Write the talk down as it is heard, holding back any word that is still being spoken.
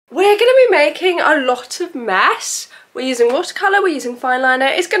making a lot of mess. We're using watercolor, we're using fine liner.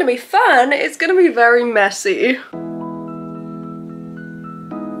 It's gonna be fun, it's gonna be very messy.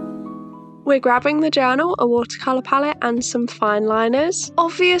 We're grabbing the journal, a watercolor palette, and some fine liners.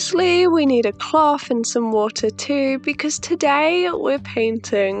 Obviously, we need a cloth and some water too, because today we're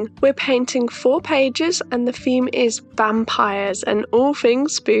painting. We're painting 4 pages, and the theme is vampires and all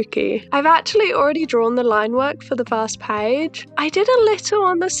things spooky. I've actually already drawn the line work for the first page. I did a little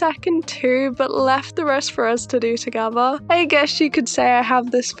on the second too, but left the rest for us to do together. I guess you could say I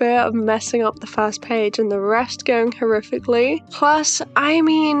have this fear of messing up the first page and the rest going horrifically. Plus, I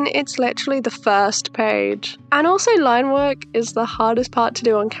mean, it's literally the first page. And also, line work is the hardest part to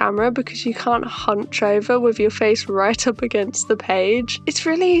do on camera because you can't hunch over with your face right up against the page. It's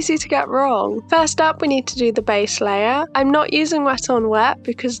really easy to get wrong. First up, we need to do the base layer. I'm not using wet on wet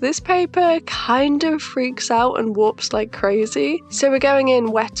because this paper kind of freaks out and warps like crazy. So we're going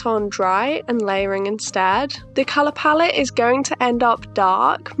in wet on dry and layering instead. The color palette is going to end up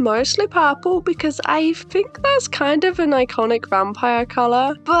dark, mostly purple, because I think that's kind of an iconic vampire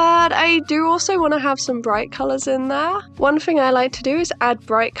color. But I do also want to have some bright colors in there. One thing I like to do is add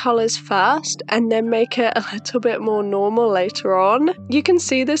bright colors first and then make it a little bit more normal later on. You can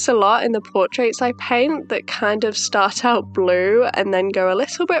see this a lot in the portraits I paint that kind of start out blue and then go a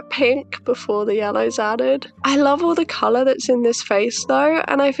little bit pink before the yellow's added. I love all the color that's in this face though,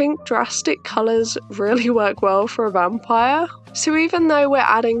 and I think drastic colors really work well for a vampire. So even though we're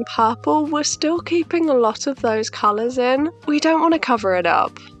adding purple, we're still keeping a lot of those colors in. We don't want to cover it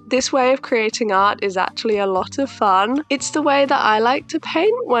up. This way of creating art is actually a lot of fun. It's the way that I like to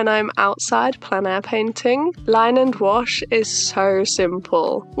paint when I'm outside plein air painting. Line and wash is so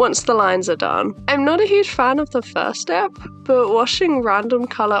simple once the lines are done. I'm not a huge fan of the first step, but washing random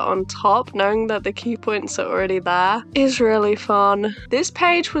colour on top, knowing that the key points are already there, is really fun. This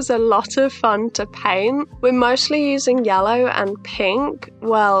page was a lot of fun to paint. We're mostly using yellow and pink,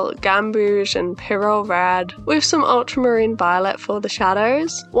 well, gamboge and pyrrole red, with some ultramarine violet for the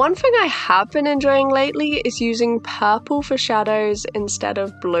shadows. One thing I have been enjoying lately is using purple for shadows instead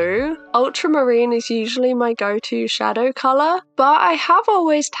of blue. Ultramarine is usually my go-to shadow colour, but I have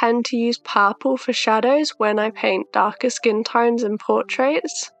always tend to use purple for shadows when I paint darker skin tones in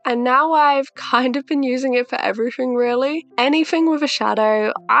portraits. And now I've kind of been using it for everything really. Anything with a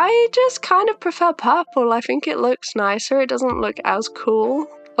shadow, I just kind of prefer purple. I think it looks nicer, it doesn't look as cool.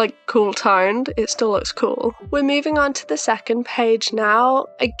 Like cool toned, it still looks cool. We're moving on to the second page now.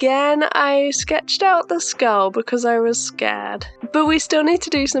 Again, I sketched out the skull because I was scared. But we still need to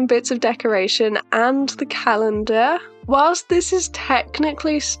do some bits of decoration and the calendar. Whilst this is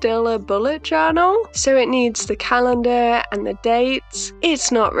technically still a bullet journal, so it needs the calendar and the dates,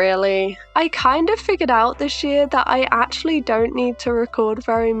 it's not really. I kind of figured out this year that I actually don't need to record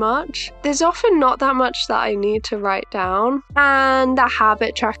very much. There's often not that much that I need to write down, and the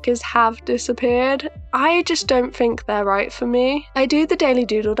habit trackers have disappeared. I just don't think they're right for me. I do the daily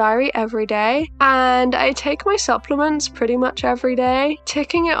doodle diary every day, and I take my supplements pretty much every day.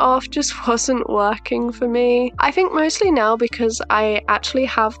 Ticking it off just wasn't working for me. I think mostly now because I actually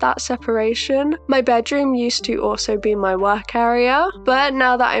have that separation. My bedroom used to also be my work area, but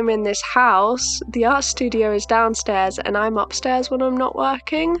now that I'm in this house, the art studio is downstairs and I'm upstairs when I'm not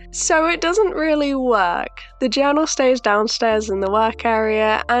working, so it doesn't really work. The journal stays downstairs in the work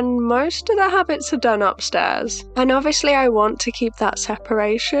area, and most of the habits are done upstairs. And obviously I want to keep that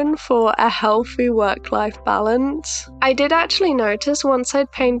separation for a healthy work-life balance. I did actually notice once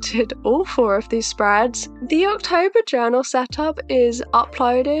I'd painted all 4 of these spreads, the October journal setup is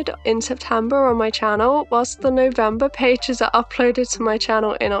uploaded in September on my channel, whilst the November pages are uploaded to my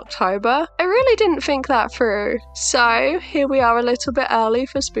channel in October. I really didn't think that through. So here we are a little bit early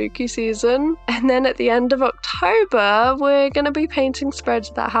for spooky season, and then at the end of October we're going to be painting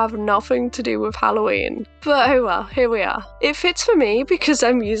spreads that have nothing to do with Halloween. But oh well, here we are. It fits for me because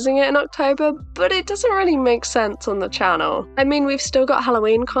I'm using it in October, but it doesn't really make sense on the channel. I mean, we've still got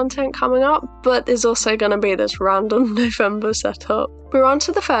Halloween content coming up, but there's also going to be this random November setup. We're on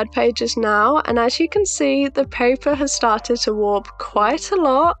to the third pages now, and as you can see, the paper has started to warp quite a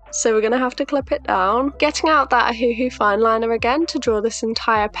lot, so we're going to have to clip it down. Getting out that Hoo fine liner again to draw this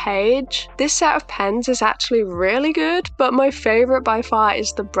entire page. This set of pens is actually really good, but my favourite by far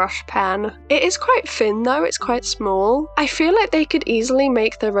is the brush pen. It is quite thin though, it's quite small. I feel like they could easily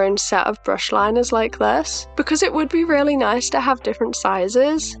make their own set of brush liners like this, because it would be really nice to have different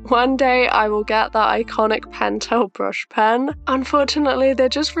sizes. One day I will get that iconic Pentel brush pen. Unfortunately, they're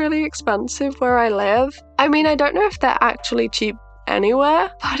just really expensive where I live. I mean, I don't know if they're actually cheap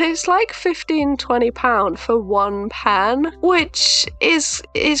anywhere, but it's like £15–20 for one pen, which is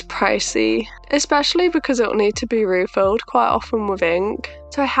pricey, especially because it'll need to be refilled quite often with ink.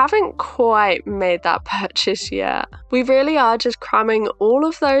 So I haven't quite made that purchase yet. We really are just cramming all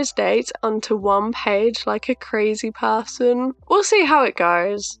of those dates onto one page like a crazy person. We'll see how it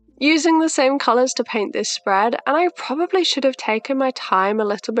goes. Using the same colours to paint this spread, and I probably should have taken my time a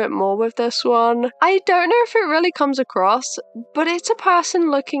little bit more with this one. I don't know if it really comes across, but it's a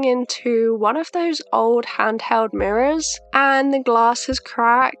person looking into one of those old handheld mirrors, and the glass has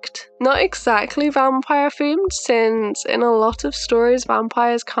cracked. Not exactly vampire themed, since in a lot of stories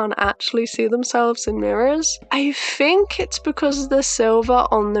vampires can't actually see themselves in mirrors. I think it's because the silver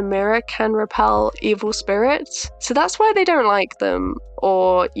on the mirror can repel evil spirits, so that's why they don't like them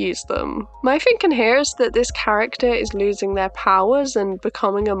or use them. My thinking here is that this character is losing their powers and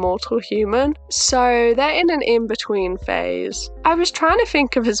becoming a mortal human, so they're in an in-between phase. I was trying to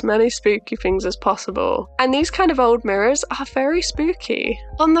think of as many spooky things as possible, and these kind of old mirrors are very spooky.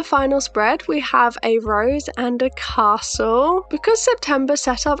 On the final spread, we have a rose and a castle. Because September's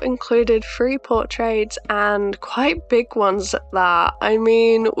setup included 3 portraits and quite big ones at that. I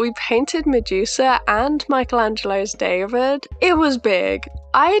mean, we painted Medusa and Michelangelo's David. It was big.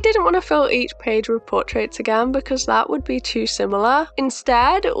 I didn't want to fill each page with portraits again because that would be too similar.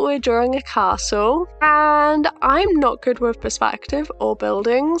 Instead, we're drawing a castle, and I'm not good with perspective or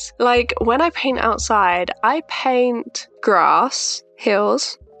buildings. Like, when I paint outside, I paint grass,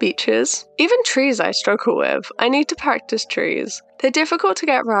 hills, beaches, even trees I struggle with. I need to practice trees. They're difficult to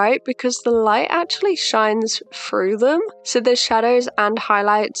get right because the light actually shines through them, so there's shadows and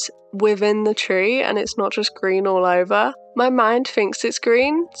highlights within the tree and it's not just green all over. My mind thinks it's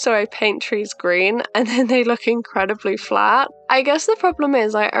green, so I paint trees green and then they look incredibly flat. I guess the problem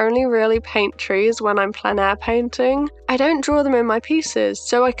is I only really paint trees when I'm plein air painting. I don't draw them in my pieces,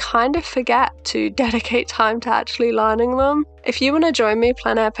 so I kind of forget to dedicate time to actually learning them. If you want to join me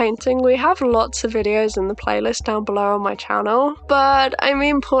plein air painting, we have lots of videos in the playlist down below on my channel. But I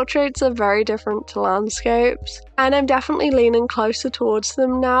mean, portraits are very different to landscapes, and I'm definitely leaning closer towards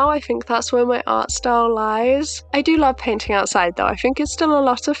them now. I think that's where my art style lies. I do love painting outside though. I think it's still a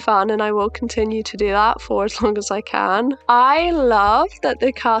lot of fun and I will continue to do that for as long as I can. I love that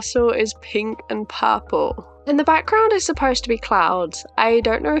the castle is pink and purple. And the background is supposed to be clouds. I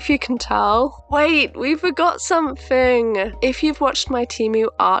don't know if you can tell. Wait, we forgot something. If you've watched my Temu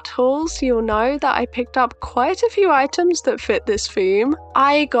art hauls, you'll know that I picked up quite a few items that fit this theme.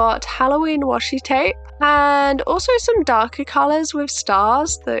 I got Halloween washi tape, and also some darker colours with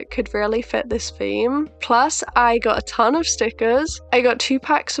stars that could really fit this theme. Plus, I got a ton of stickers. I got 2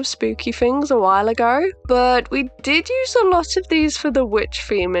 packs of spooky things a while ago, but we did use a lot of these for the witch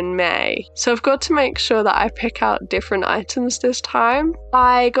theme in May, so I've got to make sure that I pick out different items this time.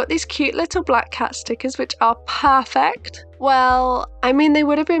 I got these cute little black cat stickers which are perfect. Well, I mean, they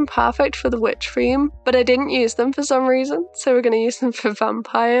would have been perfect for the witch theme, but I didn't use them for some reason, so we're going to use them for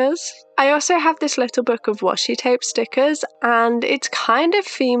vampires. I also have this little book of washi tape stickers, and it's kind of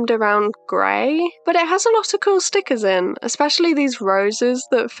themed around grey, but it has a lot of cool stickers in, especially these roses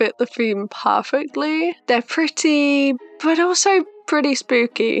that fit the theme perfectly. They're pretty, but also pretty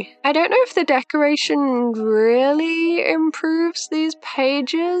spooky. I don't know if the decoration really improves these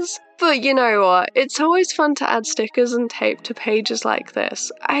pages, but you know what, it's always fun to add stickers and tape to pages like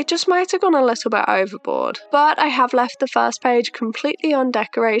this. I just might have gone a little bit overboard, but I have left the first page completely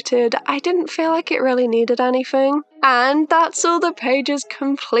undecorated. I didn't feel like it really needed anything. And that's all the pages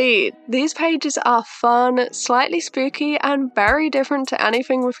complete. These pages are fun, slightly spooky, and very different to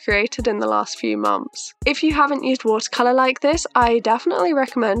anything we've created in the last few months. If you haven't used watercolor like this, I definitely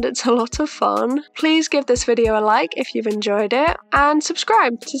recommend. It's a lot of fun. Please give this video a like if you've enjoyed it, and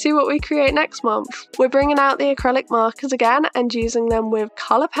subscribe to see what we create next month. We're bringing out the acrylic markers again and using them with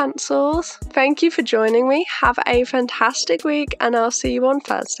color pencils. Thank you for joining me. Have a fantastic week, and I'll see you on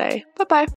Thursday. Bye bye.